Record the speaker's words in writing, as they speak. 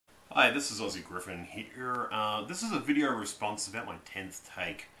Hi, this is Aussie Griffin here. This is a video response about my 10th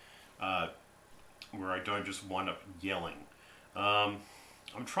take, where I don't just wind up yelling. I'm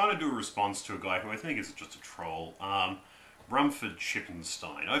trying to do a response to a guy who I think is just a troll, Rumford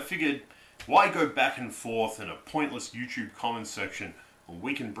Chipenstein. I figured, why go back and forth in a pointless YouTube comment section when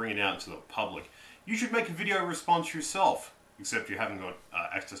we can bring it out to the public? You should make a video response yourself, except you haven't got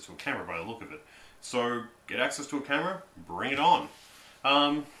access to a camera by the look of it. So, get access to a camera, bring it on.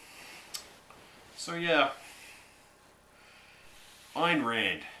 So yeah, Ayn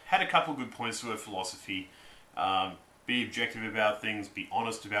Rand had a couple good points to her philosophy. Be objective about things, be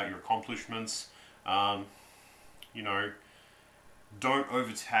honest about your accomplishments. You know, don't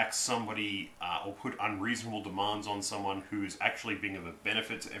overtax somebody or put unreasonable demands on someone who is actually being of a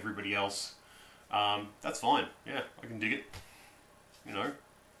benefit to everybody else. That's fine. Yeah, I can dig it. You know.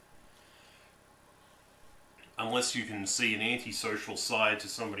 Unless you can see an antisocial side to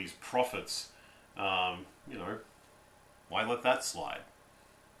somebody's profits, you know, why let that slide?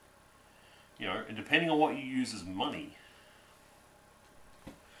 You know, and depending on what you use as money.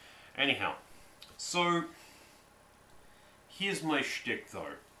 Anyhow, so here's my shtick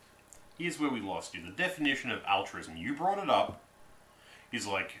though. Here's where we lost you. The definition of altruism, you brought it up, is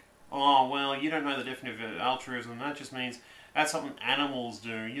like, oh, well, you don't know the definition of altruism, that just means that's something animals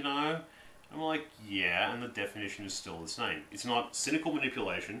do, you know? I'm like, yeah, and the definition is still the same. It's not cynical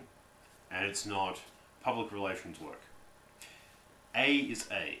manipulation, and it's not public relations work. A is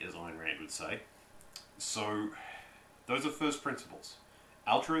A, as Ayn Rand would say. So, those are first principles.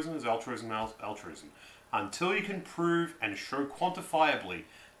 Altruism is altruism, altruism. Until you can prove and show quantifiably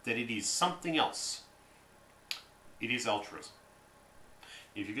that it is something else, it is altruism.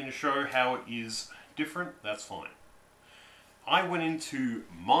 If you're going to show how it is different, that's fine. I went into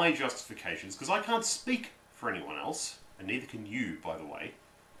my justifications, because I can't speak for anyone else, and neither can you, by the way.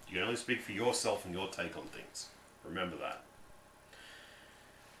 You can only speak for yourself and your take on things. Remember that.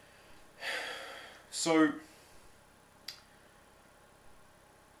 So,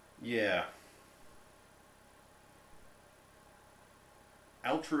 yeah.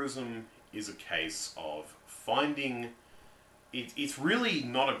 Altruism is a case of finding... It's really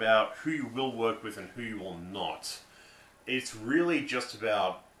not about who you will work with and who you will not. It's really just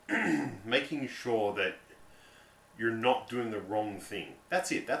about making sure that you're not doing the wrong thing.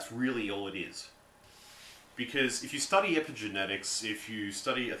 That's it. That's really all it is. Because if you study epigenetics, if you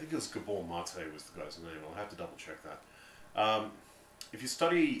study, I think it was Gabor Mate was the guy's name, I'll have to double check that. If you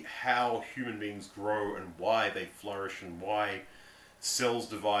study how human beings grow and why they flourish and why cells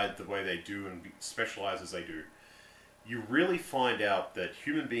divide the way they do and specialize as they do, you really find out that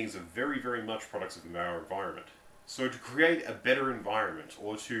human beings are very, very much products of our environment. So to create a better environment,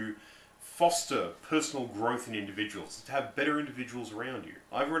 or to foster personal growth in individuals, to have better individuals around you.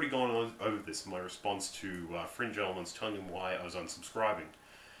 I've already gone over this in my response to Fringe Elements telling him why I was unsubscribing.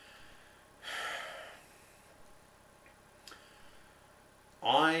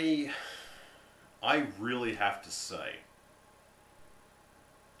 I really have to say,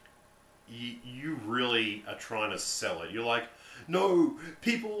 you really are trying to sell it. You're like, no,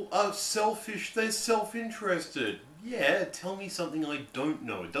 people are selfish, they're self-interested. Yeah, tell me something I don't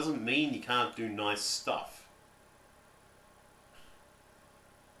know. It doesn't mean you can't do nice stuff.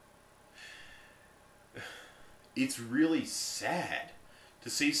 It's really sad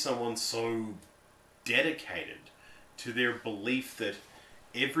to see someone so dedicated to their belief that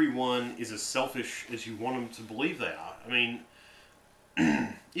everyone is as selfish as you want them to believe they are. I mean,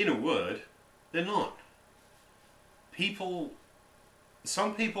 in a word, they're not.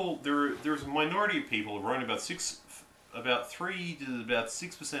 Some people, there's a minority of people, around about 3 to about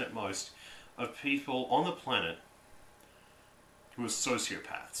 6% at most, of people on the planet who are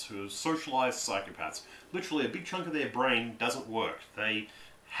sociopaths, who are socialized psychopaths. Literally, a big chunk of their brain doesn't work. They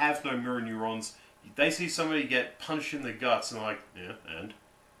have no mirror neurons. They see somebody get punched in the guts and they're like, yeah, and?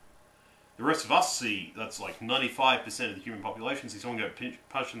 The rest of us see, that's like 95% of the human population, see someone get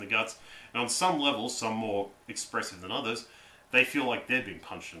punched in the guts, and on some levels, some more expressive than others, they feel like they're being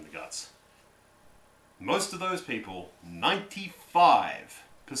punched in the guts. Most of those people,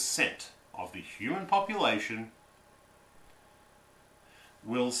 95% of the human population,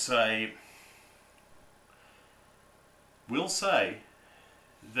 will say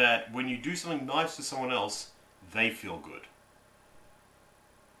that when you do something nice to someone else, they feel good.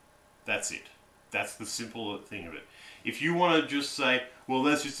 That's it. That's the simple thing of it. If you want to just say, well,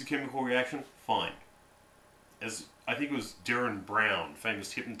 that's just a chemical reaction, fine. As I think it was Darren Brown,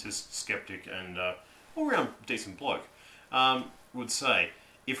 famous hypnotist, skeptic, and all-round decent bloke, would say,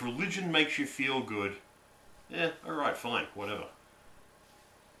 if religion makes you feel good, yeah, alright, fine, whatever.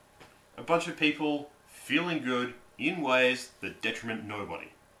 A bunch of people feeling good in ways that detriment nobody.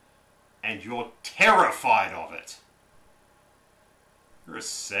 And you're terrified of it. You're a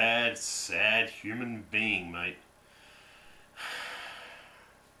sad, sad human being, mate.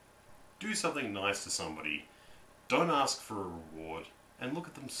 Do something nice to somebody. Don't ask for a reward. And look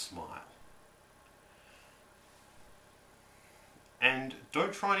at them smile. And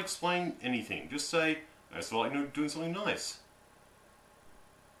don't try and explain anything. Just say, I just feel like doing something nice.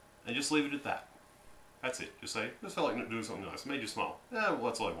 And just leave it at that. That's it. Just say, I just felt like doing something nice. It made you smile. Yeah, well,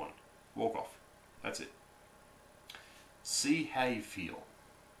 that's all I wanted. Walk off. That's it. See how you feel.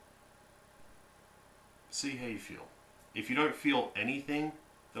 See how you feel. If you don't feel anything,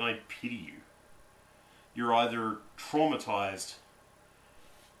 then I pity you. You're either traumatized,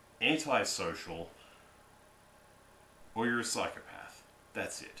 antisocial, or you're a psychopath.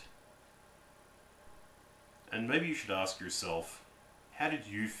 That's it. And maybe you should ask yourself, how did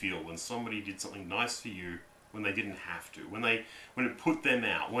you feel when somebody did something nice for you when they didn't have to? When it put them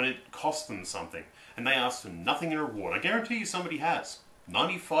out, when it cost them something, and they asked for nothing in reward? I guarantee you somebody has.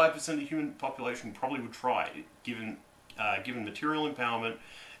 95% of the human population probably would try, given material empowerment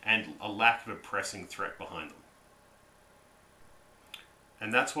and a lack of a pressing threat behind them.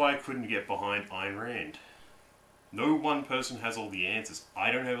 And that's why I couldn't get behind Ayn Rand. No one person has all the answers.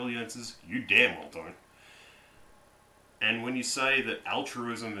 I don't have all the answers. You damn well don't. And when you say that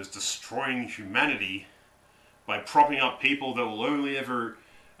altruism is destroying humanity by propping up people that will only ever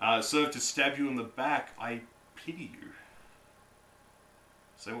serve to stab you in the back, I pity you.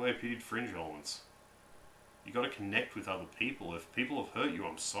 Same way I pitied fringe elements. You got to connect with other people. If people have hurt you,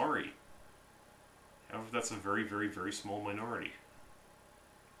 I'm sorry. However, that's a very, very, very small minority.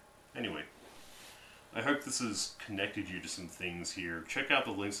 Anyway, I hope this has connected you to some things here. Check out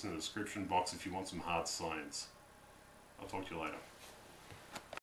the links in the description box if you want some hard science. I'll talk to you later.